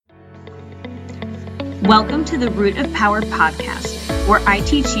Welcome to the Root of Power podcast, where I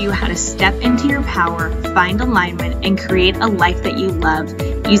teach you how to step into your power, find alignment, and create a life that you love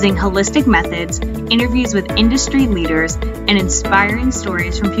using holistic methods, interviews with industry leaders, and inspiring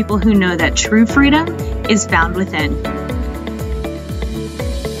stories from people who know that true freedom is found within.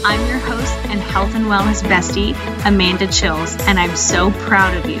 I'm your host and health and wellness bestie, Amanda Chills, and I'm so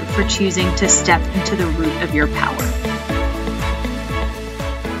proud of you for choosing to step into the root of your power.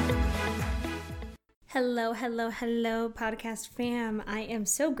 Hello, podcast fam. I am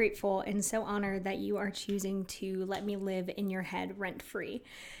so grateful and so honored that you are choosing to let me live in your head rent-free.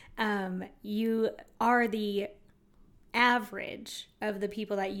 You are the average of the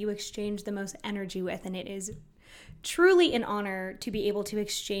people that you exchange the most energy with, and it is truly an honor to be able to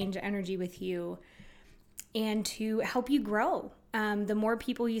exchange energy with you and to help you grow. The more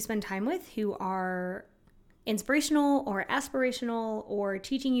people you spend time with who are inspirational or aspirational or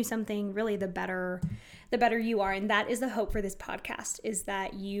teaching you something, really the better you are. And that is the hope for this podcast, is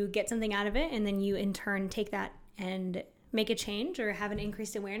that you get something out of it and then you in turn take that and make a change or have an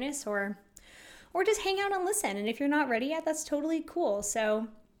increased awareness or just hang out and listen. And if you're not ready yet, that's totally cool. So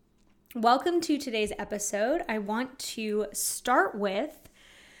welcome to today's episode. I want to start with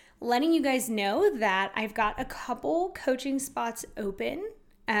letting you guys know that I've got a couple coaching spots open.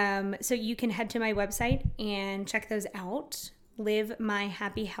 So you can head to my website and check those out,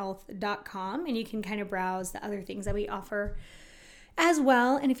 livemyhappyhealth.com, and you can kind of browse the other things that we offer as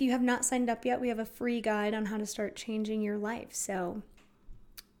well. And if you have not signed up yet, we have a free guide on how to start changing your life. So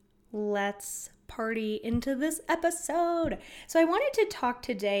let's party into this episode. So I wanted to talk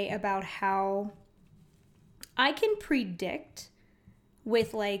today about how I can predict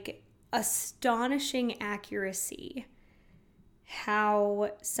with like astonishing accuracy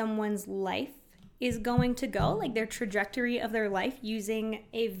how someone's life is going to go, like their trajectory of their life, using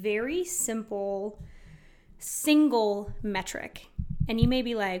a very simple single metric. And you may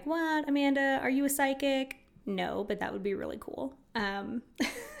be like, what, Amanda, are you a psychic? No, but that would be really cool. The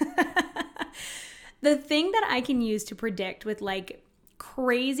thing that I can use to predict with like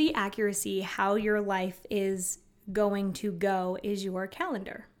crazy accuracy how your life is going to go is your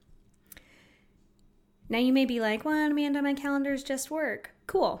calendar. Now you may be like, well, Amanda, my calendar is just work.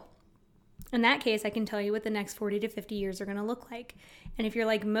 Cool. In that case, I can tell you what the next 40 to 50 years are going to look like. And if you're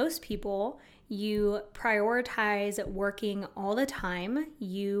like most people, you prioritize working all the time.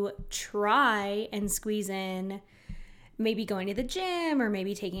 You try and squeeze in maybe going to the gym or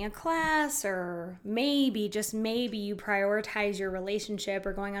maybe taking a class, or maybe, just maybe, you prioritize your relationship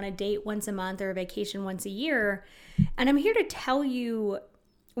or going on a date once a month or a vacation once a year. And I'm here to tell you,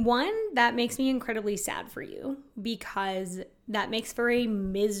 one, that makes me incredibly sad for you, because that makes for a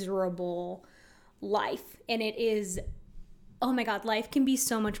miserable life. And it is, oh my God, life can be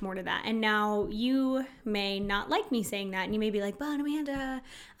so much more to that. And now you may not like me saying that. And you may be like, but Amanda,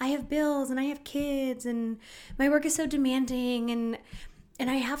 I have bills and I have kids and my work is so demanding and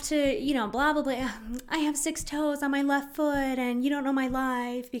I have to, blah, blah, blah. I have 6 toes on my left foot and you don't know my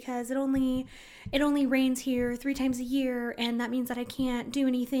life because it only rains here 3 times a year. And that means that I can't do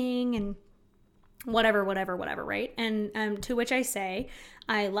anything and whatever, right? And to which I say,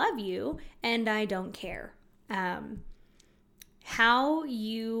 I love you and I don't care. How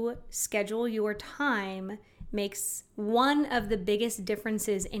you schedule your time makes one of the biggest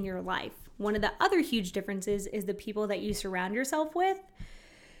differences in your life. One of the other huge differences is the people that you surround yourself with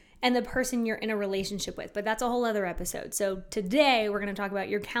and the person you're in a relationship with. But that's a whole other episode. So today we're going to talk about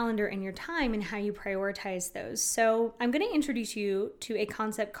your calendar and your time and how you prioritize those. So I'm going to introduce you to a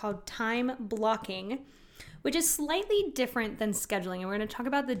concept called time blocking, which is slightly different than scheduling. And we're going to talk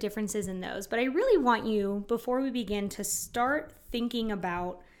about the differences in those. But I really want you, before we begin, to start thinking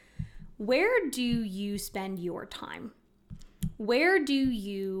about, where do you spend your time? Where do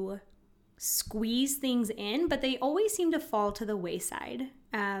you squeeze things in, but they always seem to fall to the wayside?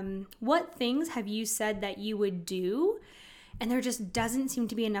 What things have you said that you would do, and there just doesn't seem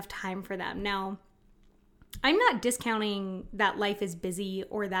to be enough time for them? Now, I'm not discounting that life is busy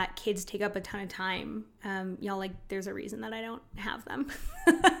or that kids take up a ton of time. Y'all, like, there's a reason that I don't have them.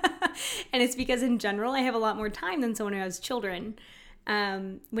 And it's because in general, I have a lot more time than someone who has children.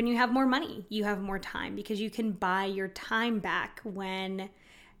 When you have more money, you have more time because you can buy your time back when,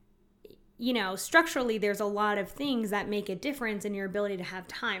 structurally, there's a lot of things that make a difference in your ability to have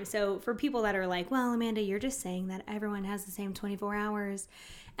time. So for people that are like, well, Amanda, you're just saying that everyone has the same 24 hours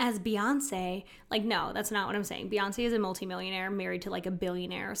as Beyonce. Like, no, that's not what I'm saying. Beyonce is a multimillionaire married to like a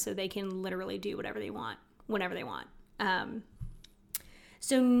billionaire, so they can literally do whatever they want, whenever they want.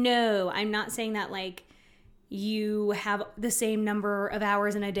 So no, I'm not saying that like you have the same number of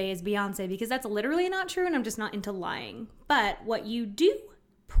hours in a day as Beyonce, because that's literally not true, and I'm just not into lying. But what you do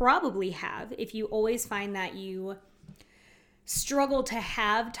probably have, if you always find that you struggle to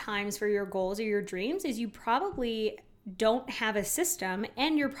have times for your goals or your dreams, is you probably don't have a system,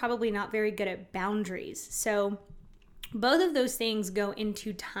 and you're probably not very good at boundaries. So both of those things go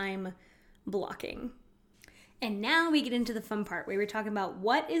into time blocking. And now we get into the fun part where we're talking about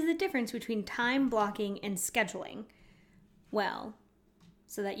what is the difference between time blocking and scheduling. Well,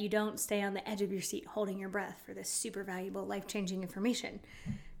 so that you don't stay on the edge of your seat holding your breath for this super valuable, life-changing information.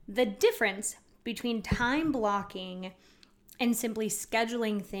 The difference between time blocking and simply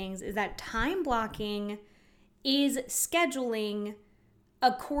scheduling things is that time blocking is scheduling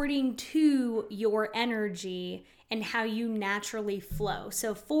according to your energy and how you naturally flow.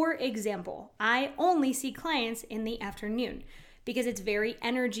 So for example, I only see clients in the afternoon because it's very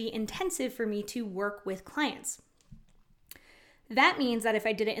energy intensive for me to work with clients. That means that if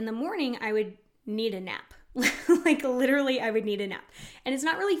I did it in the morning, I would need a nap. Like literally I would need a nap. And it's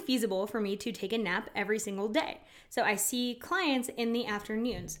not really feasible for me to take a nap every single day. So I see clients in the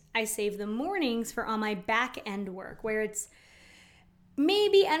afternoons. I save the mornings for all my back end work where it's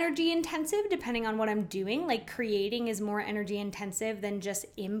maybe energy intensive depending on what I'm doing. Like creating is more energy intensive than just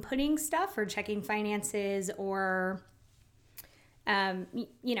inputting stuff or checking finances or,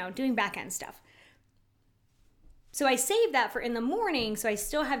 doing back end stuff. So I save that for in the morning so I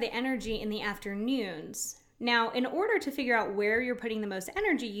still have the energy in the afternoons. Now, in order to figure out where you're putting the most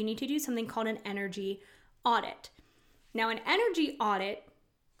energy, you need to do something called an energy audit. Now, an energy audit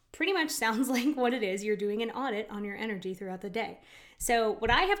pretty much sounds like what it is. You're doing an audit on your energy throughout the day. So what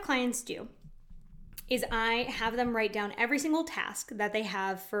I have clients do is I have them write down every single task that they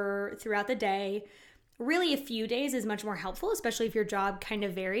have for throughout the day. Really, a few days is much more helpful, especially if your job kind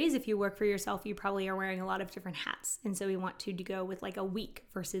of varies. If you work for yourself, you probably are wearing a lot of different hats. And so we want to go with like a week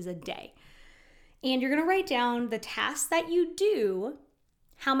versus a day. And you're going to write down the tasks that you do,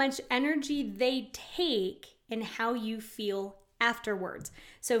 how much energy they take, and how you feel afterwards.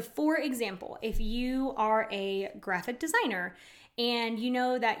 So for example, if you are a graphic designer and you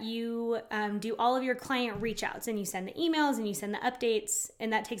know that you do all of your client reach outs and you send the emails and you send the updates,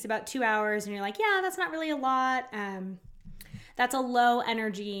 and that takes about 2 hours, and you're like, yeah, that's not really a lot. That's a low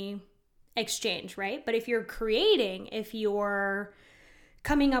energy exchange, right? But if you're creating, if you're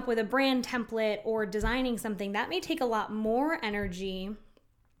coming up with a brand template or designing something, that may take a lot more energy.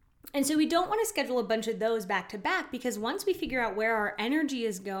 And so we don't want to schedule a bunch of those back to back, because once we figure out where our energy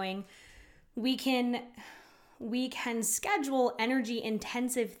is going, we can schedule energy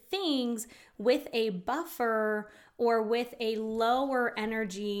intensive things with a buffer or with a lower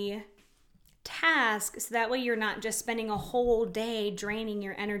energy task, so that way you're not just spending a whole day draining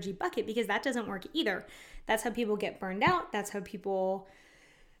your energy bucket, because that doesn't work either. That's how people get burned out. That's how people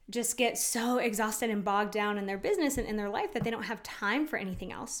just get so exhausted and bogged down in their business and in their life that they don't have time for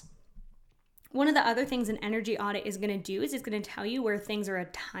anything else. One of the other things an energy audit is going to do is it's going to tell you where things are a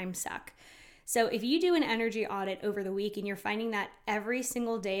time suck. So if you do an energy audit over the week and you're finding that every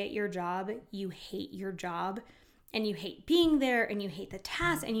single day at your job, you hate your job and you hate being there and you hate the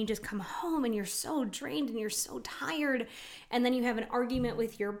task, and you just come home and you're so drained and you're so tired, and then you have an argument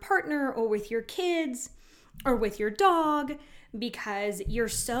with your partner or with your kids or with your dog because you're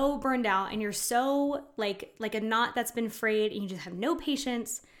so burned out and you're so like a knot that's been frayed and you just have no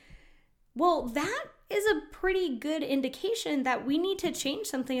patience, well, that is a pretty good indication that we need to change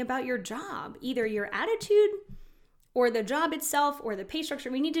something about your job, either your attitude or the job itself or the pay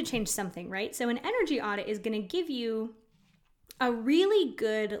structure. We need to change something, right? So an energy audit is going to give you a really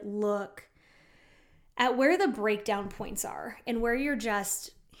good look at where the breakdown points are and where you're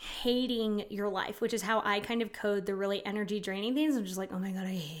just hating your life, which is how I kind of code the really energy draining things. I'm just like, oh my God,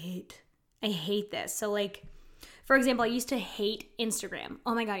 I hate this. So like, for example, I used to hate Instagram.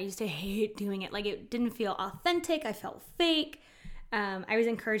 Oh my God, I used to hate doing it. Like it didn't feel authentic. I felt fake. I was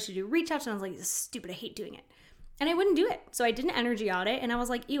encouraged to do reach outs and I was like, this is stupid. I hate doing it. And I wouldn't do it. So I did an energy audit and I was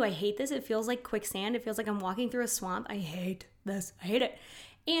like, ew, I hate this. It feels like quicksand. It feels like I'm walking through a swamp. I hate this. I hate it.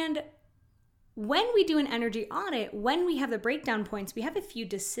 And when we do an energy audit, when we have the breakdown points, we have a few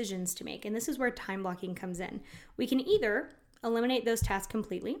decisions to make. And this is where time blocking comes in. We can either eliminate those tasks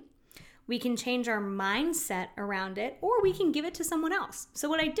completely, we can change our mindset around it, or we can give it to someone else. So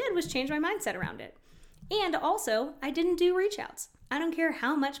what I did was change my mindset around it. And also, I didn't do reach outs. I don't care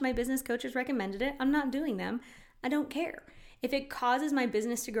how much my business coaches recommended it. I'm not doing them. I don't care. If it causes my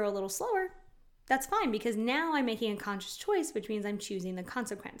business to grow a little slower, that's fine, because now I'm making a conscious choice, which means I'm choosing the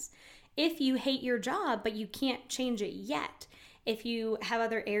consequence. If you hate your job, but you can't change it yet, if you have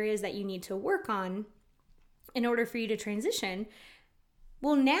other areas that you need to work on, in order for you to transition.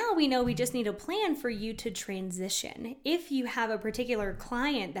 Well, now we know we just need a plan for you to transition. If you have a particular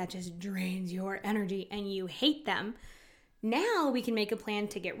client that just drains your energy and you hate them, now we can make a plan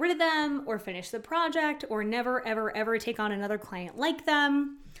to get rid of them or finish the project or never, ever, ever take on another client like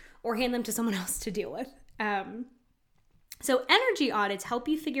them or hand them to someone else to deal with. So energy audits help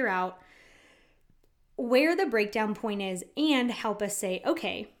you figure out where the breakdown point is and help us say,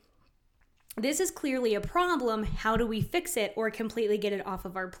 okay, this is clearly a problem. How do we fix it or completely get it off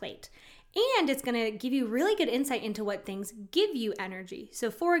of our plate? And it's going to give you really good insight into what things give you energy.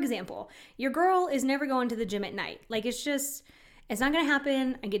 So for example, your girl is never going to the gym at night. Like it's not going to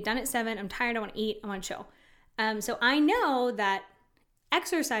happen. I get done at 7. I'm tired. I want to eat. I want to chill. So I know that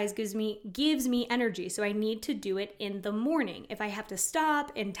exercise gives me energy. So I need to do it in the morning. If I have to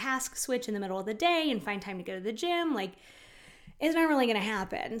stop and task switch in the middle of the day and find time to go to the gym, like it's not really going to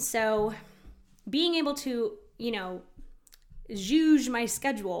happen. So being able to, zhuzh my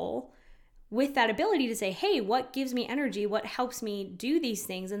schedule with that ability to say, hey, what gives me energy? What helps me do these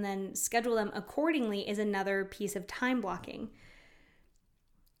things? And then schedule them accordingly is another piece of time blocking,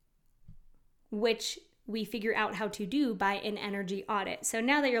 which we figure out how to do by an energy audit. So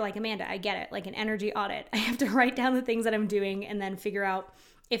now that you're like, Amanda, I get it, like an energy audit. I have to write down the things that I'm doing and then figure out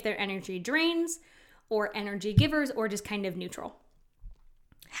if they're energy drains or energy givers or just kind of neutral.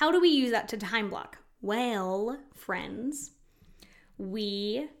 How do we use that to time block? Well, friends,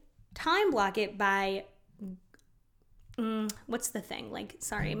 we time block it by, what's the thing?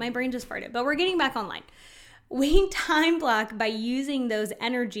 Sorry, my brain just farted, but we're getting back online. We time block by using those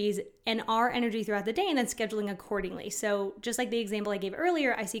energies and our energy throughout the day and then scheduling accordingly. So just like the example I gave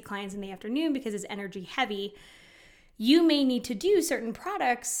earlier, I see clients in the afternoon because it's energy heavy. You may need to do certain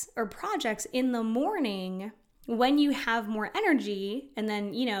products or projects in the morning when you have more energy, and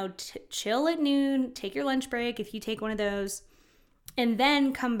then, chill at noon, take your lunch break if you take one of those, and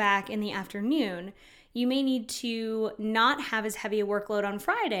then come back in the afternoon. You may need to not have as heavy a workload on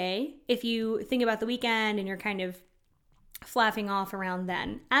Friday if you think about the weekend and you're kind of flapping off around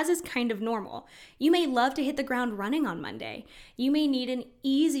then, as is kind of normal. You may love to hit the ground running on Monday. You may need an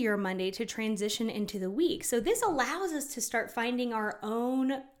easier Monday to transition into the week. So this allows us to start finding our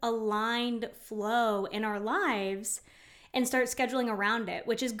own aligned flow in our lives and start scheduling around it,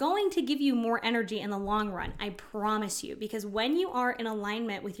 which is going to give you more energy in the long run. I promise you, because when you are in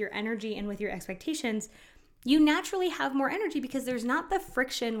alignment with your energy and with your expectations, you naturally have more energy because there's not the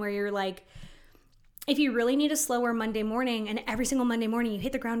friction where you're like, if you really need a slower Monday morning and every single Monday morning you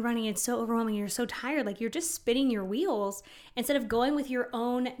hit the ground running, it's so overwhelming, you're so tired, like you're just spinning your wheels instead of going with your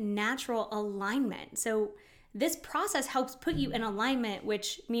own natural alignment. So this process helps put you in alignment,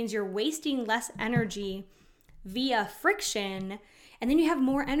 which means you're wasting less energy via friction, and then you have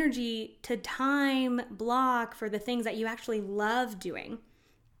more energy to time block for the things that you actually love doing.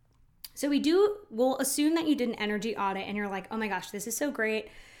 So we'll assume that you did an energy audit and you're like, oh my gosh, this is so great.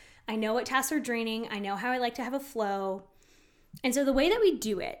 I know what tasks are draining. I know how I like to have a flow. And so the way that we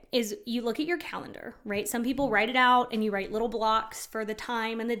do it is you look at your calendar, right? Some people write it out and you write little blocks for the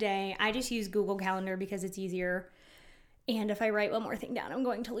time and the day. I just use Google Calendar because it's easier. And if I write one more thing down, I'm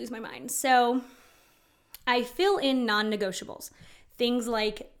going to lose my mind. So I fill in non-negotiables, things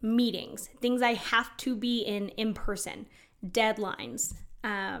like meetings, things I have to be in person, deadlines,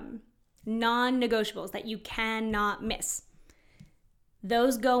 non-negotiables that you cannot miss.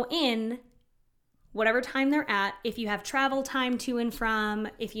 Those go in whatever time they're at. If you have travel time to and from,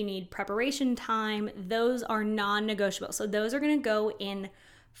 if you need preparation time, those are non-negotiable. So those are going to go in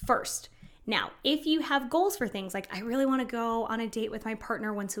first. Now, if you have goals for things like I really want to go on a date with my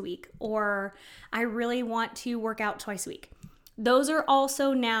partner once a week, or I really want to work out twice a week, those are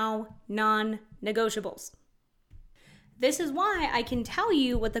also now non-negotiables. This is why I can tell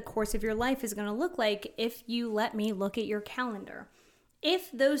you what the course of your life is going to look like if you let me look at your calendar.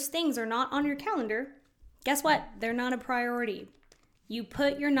 If those things are not on your calendar, guess what? They're not a priority. You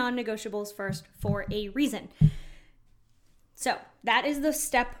put your non-negotiables first for a reason. So that is the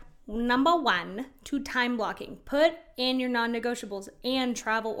step number 1 to time blocking. Put in your non-negotiables and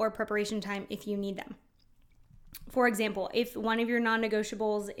travel or preparation time if you need them. For example, if one of your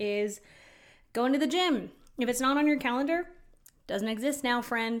non-negotiables is going to the gym, if it's not on your calendar, doesn't exist now,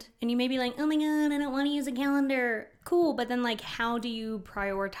 friend. And you may be like, oh my God, I don't want to use a calendar. Cool, but then how do you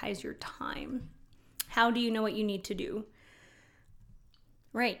prioritize your time? How do you know what you need to do?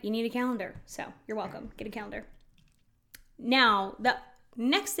 Right, you need a calendar. So you're welcome. Get a calendar. Now, the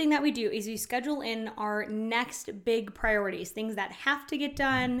next thing that we do is we schedule in our next big priorities, things that have to get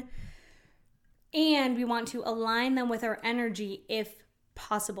done, and we want to align them with our energy if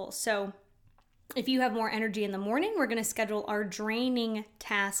possible. So If you have more energy in the morning, we're going to schedule our draining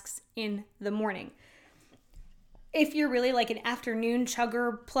tasks in the morning. If you're really like an afternoon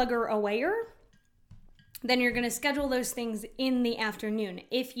chugger, plugger, awayer, then you're going to schedule those things in the afternoon.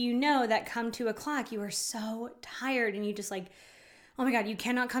 If you know that come 2:00, you are so tired and you just like, oh my God, you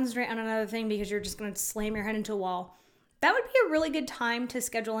cannot concentrate on another thing because you're just going to slam your head into a wall. That would be a really good time to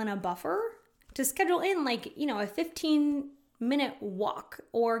schedule in a buffer, to schedule in like, a 15-minute walk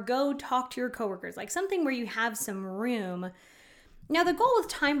or go talk to your coworkers, like something where you have some room. Now, the goal with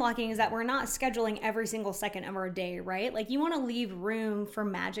time blocking is that we're not scheduling every single second of our day, right? Like you want to leave room for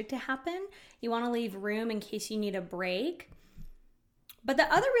magic to happen. You want to leave room in case you need a break. But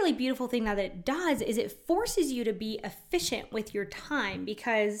the other really beautiful thing that it does is it forces you to be efficient with your time,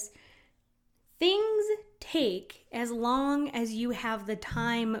 because things take as long as you have the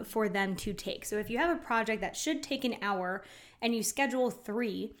time for them to take. So if you have a project that should take an hour and you schedule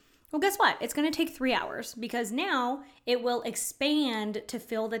 3, well, guess what? It's going to take 3 hours, because now it will expand to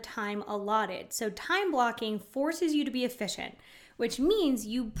fill the time allotted. So time blocking forces you to be efficient, which means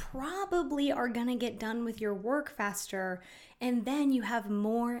you probably are going to get done with your work faster, and then you have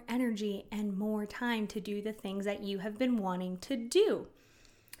more energy and more time to do the things that you have been wanting to do.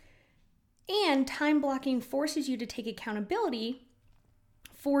 And time blocking forces you to take accountability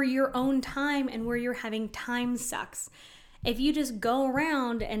for your own time and where you're having time sucks. If you just go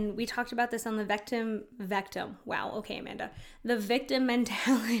around, and we talked about this on the victim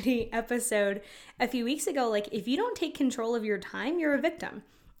mentality episode a few weeks ago, like if you don't take control of your time, you're a victim.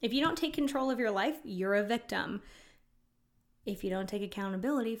 If you don't take control of your life, you're a victim. If you don't take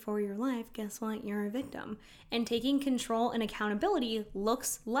accountability for your life, guess what? You're a victim. And taking control and accountability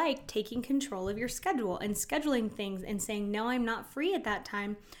looks like taking control of your schedule and scheduling things and saying, no, I'm not free at that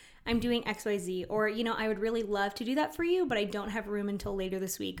time. I'm doing XYZ, or, I would really love to do that for you, but I don't have room until later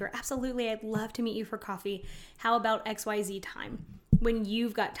this week, or absolutely, I'd love to meet you for coffee. How about XYZ time when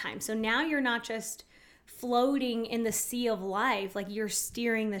you've got time? So now you're not just floating in the sea of life, like you're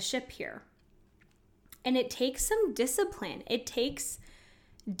steering the ship here. And it takes some discipline. It takes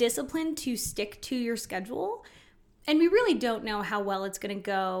discipline to stick to your schedule. And we really don't know how well it's going to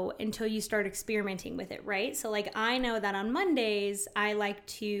go until you start experimenting with it, right? So like I know that on Mondays, I like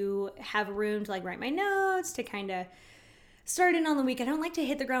to have room to like write my notes, to kind of start in on the week. I don't like to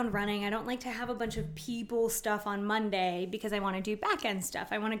hit the ground running. I don't like to have a bunch of people stuff on Monday because I want to do back end stuff.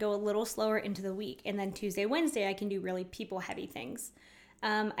 I want to go a little slower into the week. And then Tuesday, Wednesday, I can do really people heavy things.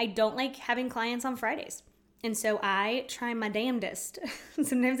 I don't like having clients on Fridays. And so I try my damnedest.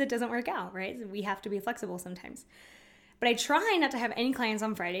 Sometimes it doesn't work out, right? We have to be flexible sometimes. But I try not to have any clients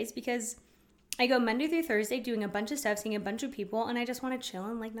on Fridays because I go Monday through Thursday doing a bunch of stuff, seeing a bunch of people, and I just want to chill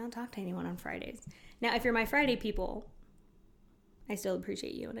and like not talk to anyone on Fridays. Now, if you're my Friday people, I still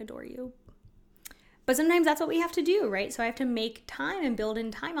appreciate you and adore you. But sometimes that's what we have to do, right? So I have to make time and build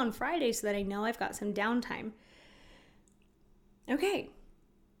in time on Friday so that I know I've got some downtime. Okay.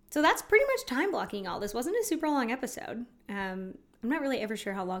 So that's pretty much time blocking all. This wasn't a super long episode. I'm not really ever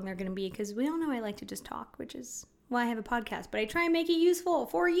sure how long they're going to be because we all know I like to just talk, which is why I have a podcast. But I try and make it useful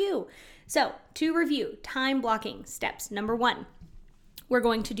for you. So to review, time blocking steps. Number 1, we're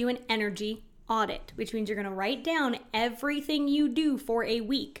going to do an energy audit, which means you're going to write down everything you do for a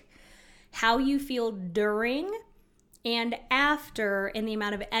week, how you feel during and after, and the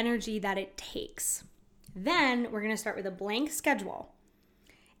amount of energy that it takes. Then we're going to start with a blank schedule.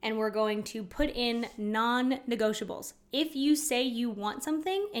 And we're going to put in non-negotiables. If you say you want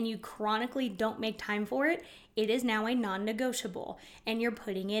something and you chronically don't make time for it, it is now a non-negotiable and you're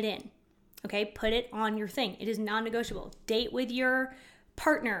putting it in. Okay, put it on your thing. It is non-negotiable. Date with your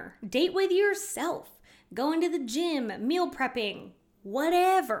partner, date with yourself, going to the gym, meal prepping,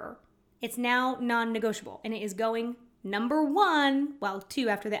 whatever. It's now non-negotiable and it is going number 1, 2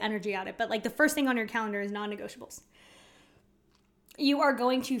 after the energy audit, but like the first thing on your calendar is non-negotiables. You are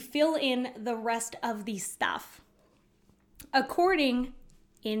going to fill in the rest of the stuff according,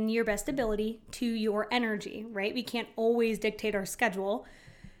 in your best ability, to your energy, right? We can't always dictate our schedule,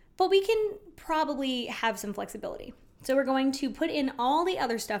 but we can probably have some flexibility. So we're going to put in all the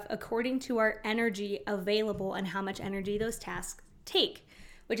other stuff according to our energy available and how much energy those tasks take,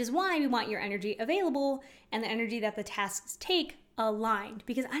 which is why we want your energy available and the energy that the tasks take aligned,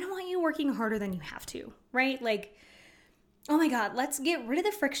 because I don't want you working harder than you have to, right? Like, oh my God, let's get rid of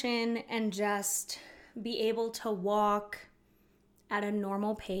the friction and just be able to walk at a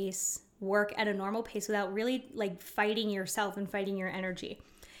normal pace, work at a normal pace without really like fighting yourself and fighting your energy.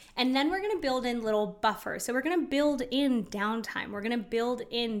 And then we're going to build in little buffers. So we're going to build in downtime. We're going to build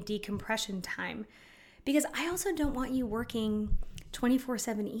in decompression time, because I also don't want you working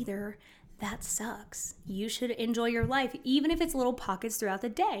 24/7 either. that sucks. You should enjoy your life, even if it's little pockets throughout the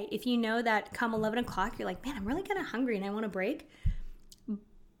day. If you know that come 11 o'clock, you're like, man, I'm really kind of hungry and I want a break,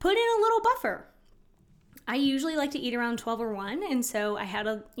 put in a little buffer. I usually like to eat around 12 or 1, and so I had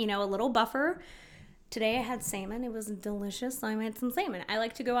a little buffer. Today I had salmon. It was delicious, so I made some salmon. I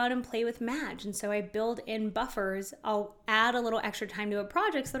like to go out and play with Madge, and so I build in buffers. I'll add a little extra time to a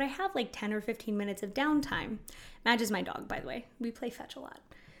project so that I have like 10 or 15 minutes of downtime. Madge is my dog, by the way. We play fetch a lot.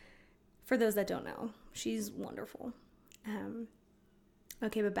 For those that don't know, she's wonderful.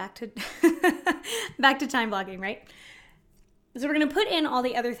 Okay, but back to time blocking, right? So we're going to put in all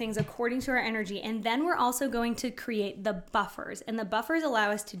the other things according to our energy, and then we're also going to create the buffers. And the buffers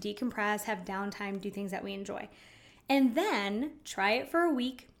allow us to decompress, have downtime, do things that we enjoy. And then try it for a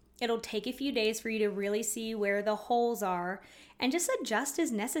week. It'll take a few days for you to really see where the holes are and just adjust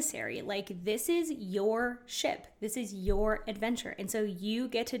as necessary. Like, this is your ship. This is your adventure. And so you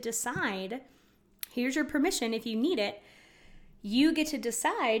get to decide. Here's your permission if you need it. You get to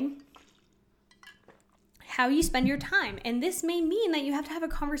decide how you spend your time. And this may mean that you have to have a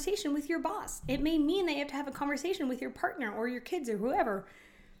conversation with your boss. It may mean that you have to have a conversation with your partner or your kids or whoever.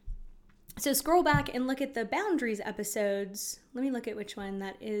 So scroll back and look at the boundaries episodes. Let me look at which one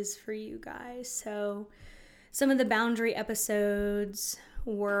that is for you guys. So some of the boundary episodes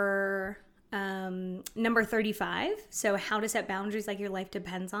were number 35. So how to set boundaries like your life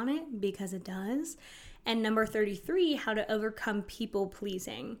depends on it, because it does. And number 33, how to overcome people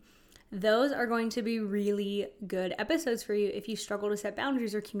pleasing. Those are going to be really good episodes for you if you struggle to set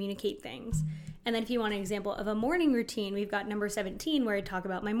boundaries or communicate things. And then if you want an example of a morning routine, we've got number 17 where I talk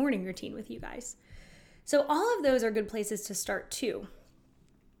about my morning routine with you guys. So all of those are good places to start too.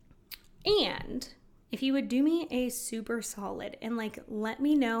 And if you would do me a super solid and let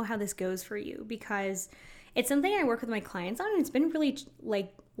me know how this goes for you, because it's something I work with my clients on and it's been really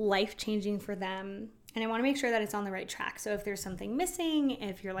life-changing for them. And I want to make sure that it's on the right track. So if there's something missing,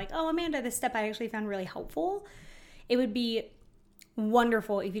 if you're like, oh, Amanda, this step I actually found really helpful, it would be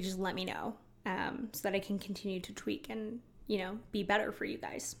wonderful if you just let me know so that I can continue to tweak and, be better for you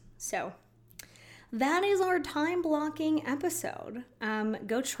guys. So that is our time blocking episode.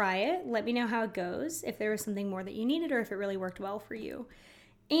 Go try it. Let me know how it goes, if there was something more that you needed or if it really worked well for you.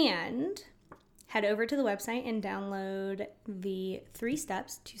 And head over to the website and download the 3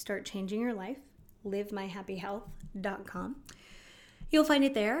 steps to start changing your life. livemyhappyhealth.com. You'll find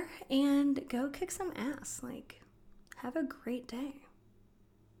it there, and go kick some ass. Have a great day.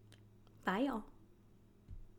 Bye, y'all.